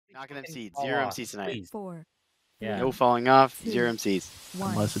Not gonna MC. Zero MCs tonight. Please. 4, Yeah. No falling off. 2, 0 MCs.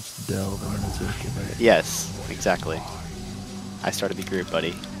 1. Unless it's Delve and then it's okay, right? Yes, exactly. I started the group,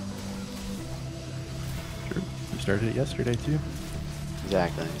 buddy. Sure. You started it yesterday too.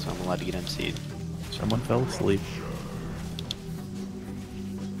 Exactly. So I'm allowed to get MC'd. Someone fell asleep.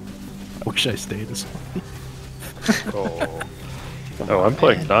 I wish I stayed asleep. Oh, I'm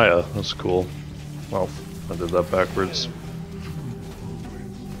playing Naya. That's cool. Well, I did that backwards.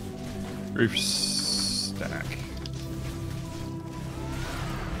 Roof stack.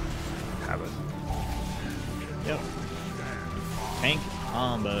 Have it. Yep. Tank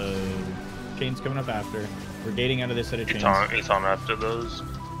combo. Chains coming up after. We're gating out of this set of chains. It's on after those.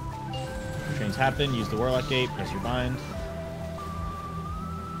 Chains happen. Use the Warlock Gate. Press your bind.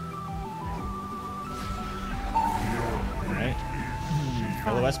 Alright.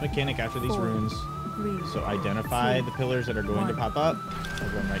 LOS mechanic after these runes. 3, So identify the pillars that are going to pop up. I'll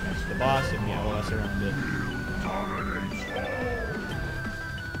run right next to the boss and the LOS around it.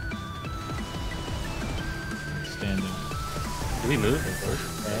 Standing. Do we move?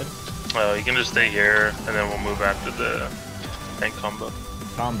 Red. You can just stay here, and then we'll move after the tank combo.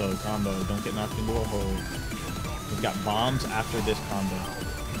 Combo. Don't get knocked into a hole. We've got bombs after this combo.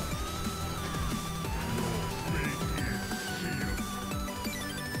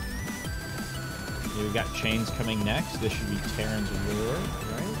 Yeah, we've got chains coming next. This should be Terran's Roar,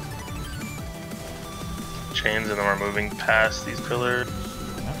 right? Chains, and then we're moving past these pillars.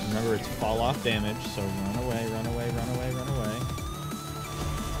 Yep, remember, it's fall off damage, so run away.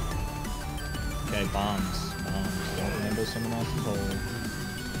 Okay, bombs. Don't handle someone else's hole.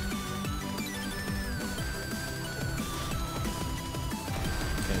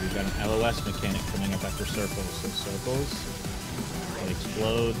 Okay, we've got an LOS mechanic coming up after circles. So circles, they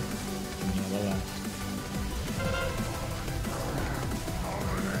explode, and the LOS.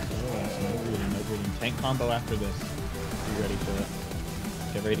 No breeding. Tank combo after this. Be ready for it.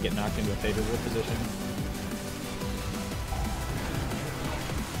 Get ready to get knocked into a favorable position.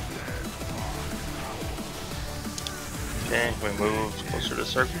 Okay, we move closer to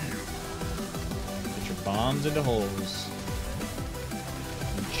circle. Get your bombs into holes.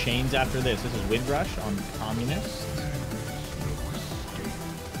 And chains after this. This is Wind Rush on Communist.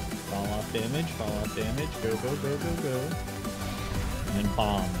 Fall off damage. Go. And then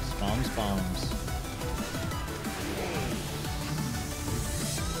bombs.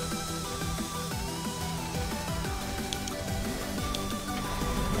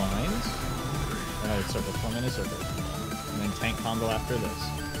 Lines. Alright, circle. 1 minute circle. And then tank combo after this.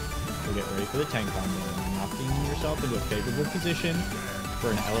 So get ready for the tank combo. Knocking yourself into a favorable position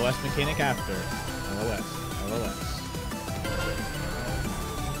for an LOS mechanic after. LOS.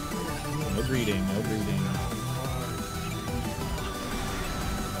 No breeding.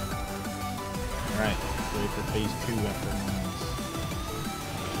 Alright, ready for phase 2 after lines.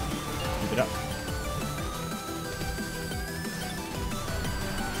 Keep it up.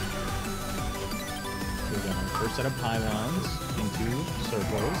 We're going first set of pylons into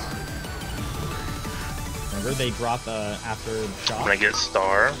circles. Remember, they drop after shock. When I get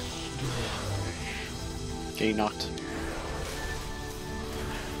star, Getting knocked.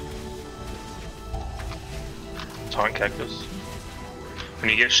 taunt cactus. When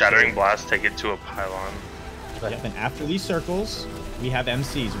you get shattering blast, take it to a pylon. Yep, and after these circles, we have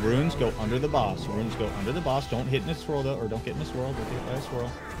MCs. Runes go under the boss. Don't hit in a swirl though, or don't get in a swirl. Don't get hit by a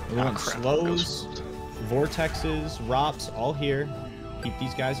swirl. We want slows, vortexes, rops, all here. Keep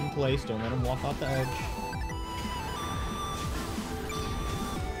these guys in place. Don't let them walk off the edge.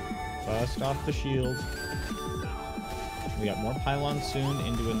 Bust off the shield. We got more pylons soon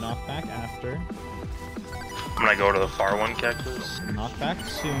into a knockback after. I'm gonna go to the far one cactus. Knockback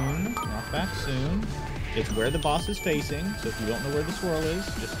soon. It's where the boss is facing, so if you don't know where the swirl is,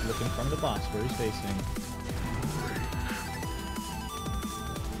 just look in front of the boss where he's facing.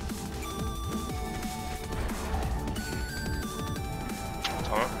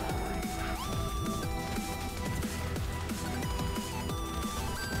 Taunt.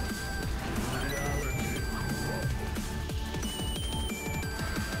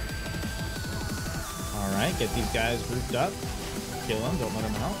 Alright, get these guys grouped up. Kill them, don't let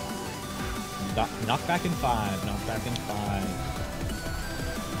them out. Knock back in 5. Knock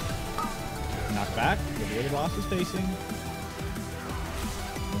back, look where the boss is facing.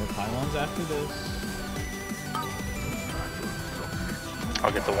 More pylons after this.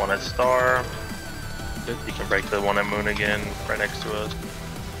 I'll get the one at star. You can break the one at moon again, right next to us.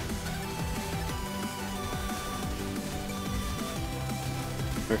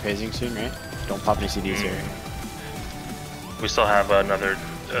 We're phasing soon, right? Don't pop any CDs here. We still have another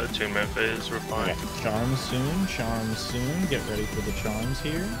attunement phase. We're fine. Okay. Charms soon. Charms soon. Get ready for the charms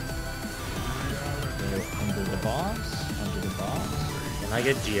here. Go under the boss. Under the boss. Can I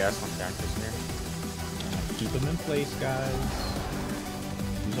get GS on Cactus here? Keep them in place, guys.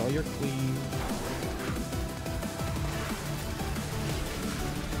 Use all your cleave.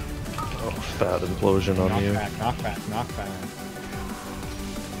 Oh, fat implosion on you. Knockback, knockback, knockback.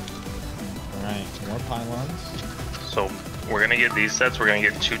 Alright, more pylons. So we're gonna get these sets. We're gonna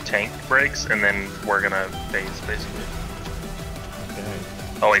get 2 tank breaks, and then we're gonna phase basically. Okay.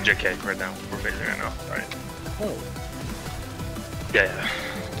 Oh wait, JK right now. We're phasing right now. All right. Oh. Yeah.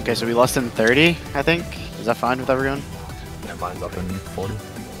 Okay, so we less than 30, I think. Is that fine with everyone? Yeah, mine's up in 40.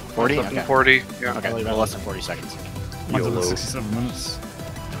 40? Up in Okay. 40. Yeah. Okay, well, less than 40 seconds. Mine's up YOLO. at 67 minutes.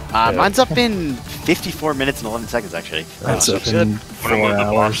 Mine's up in 54 minutes and 11 seconds, actually. That's Oh, up in I'm gonna move 4 the boss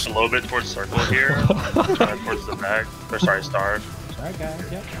hours. a little bit towards circle here. Try towards the back. Or sorry, star. Alright, guys.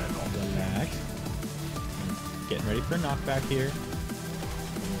 Yep. Relax. Getting ready for a knockback here.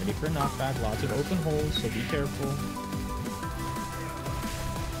 Getting ready for a knockback. Lots of open holes, so be careful.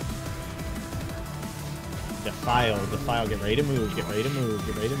 Defile. Defile. Get ready to move. Get ready to move.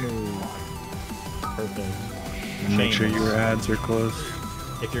 Get ready to move. Perfect. Make sure Chains. your ads are close.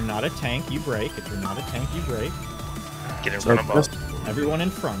 If you're not a tank, you break. If you're not a tank, you break. Get in front of boss. Everyone in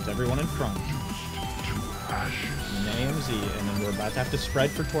front. Everyone in front. And AMZ, and then we're about to have to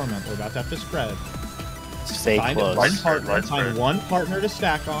spread for Torment. We're about to have to spread. Stay Find close. one Light partner. spread. Find one partner to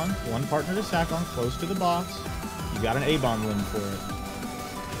stack on. One partner to stack on, close to the box. You got an A-bomb limb for it.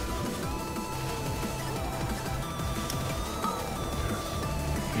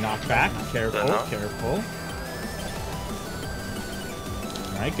 Knockback. Careful. Knock. Careful.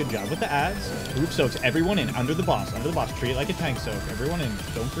 Alright, good job with the ads. Group soaks. Everyone in. Under the boss. Under the boss. Treat it like a tank soak. Everyone in.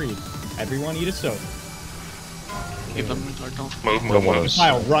 Don't breathe. Everyone eat a soak. Keep them in the circle. Move, Don't move, wanna move.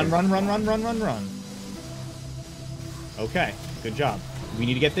 Pile. Run, run, run, run, run, run, run. Okay, good job. We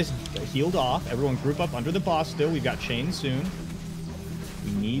need to get this healed off. Everyone group up under the boss still. We've got chains soon.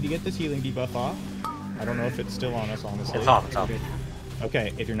 We need to get this healing debuff off. I don't know if it's still on us, honestly. It's off, it's off.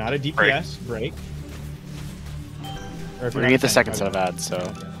 Okay, if you're not a DPS, break. Or if We're you're gonna not get a the tank, second set okay. of ads, so.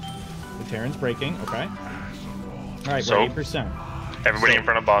 The Terran's breaking, okay. Alright, So- we're 8%. Everybody in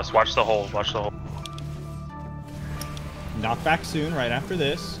front of boss. Watch the hole. Watch the hole. Knockback soon, right after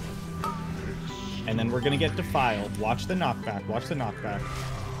this. And then we're gonna get defiled. Watch the knockback, watch the knockback.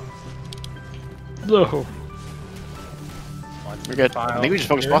 No. We're good. I think we just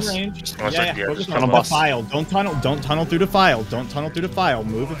focus You're in boss. range. Just Unless Yeah, I- yeah, yeah, focus just on tunnel the boss. file. Don't tunnel through the file. Don't tunnel through the file.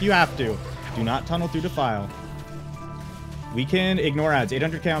 Move if you have to. Do not tunnel through the file. We can ignore ads.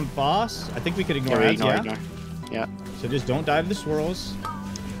 800k on boss. I think we could ignore ads, yeah? Ignore. Yeah. So just don't die to the swirls.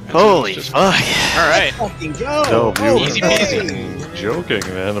 Holy fuck. Alright. Fucking go! No, you were easy fucking joking,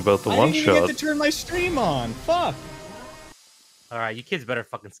 man, about the I one didn't even shot. get to turn my stream on. Fuck. Alright, you kids better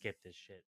fucking skip this shit.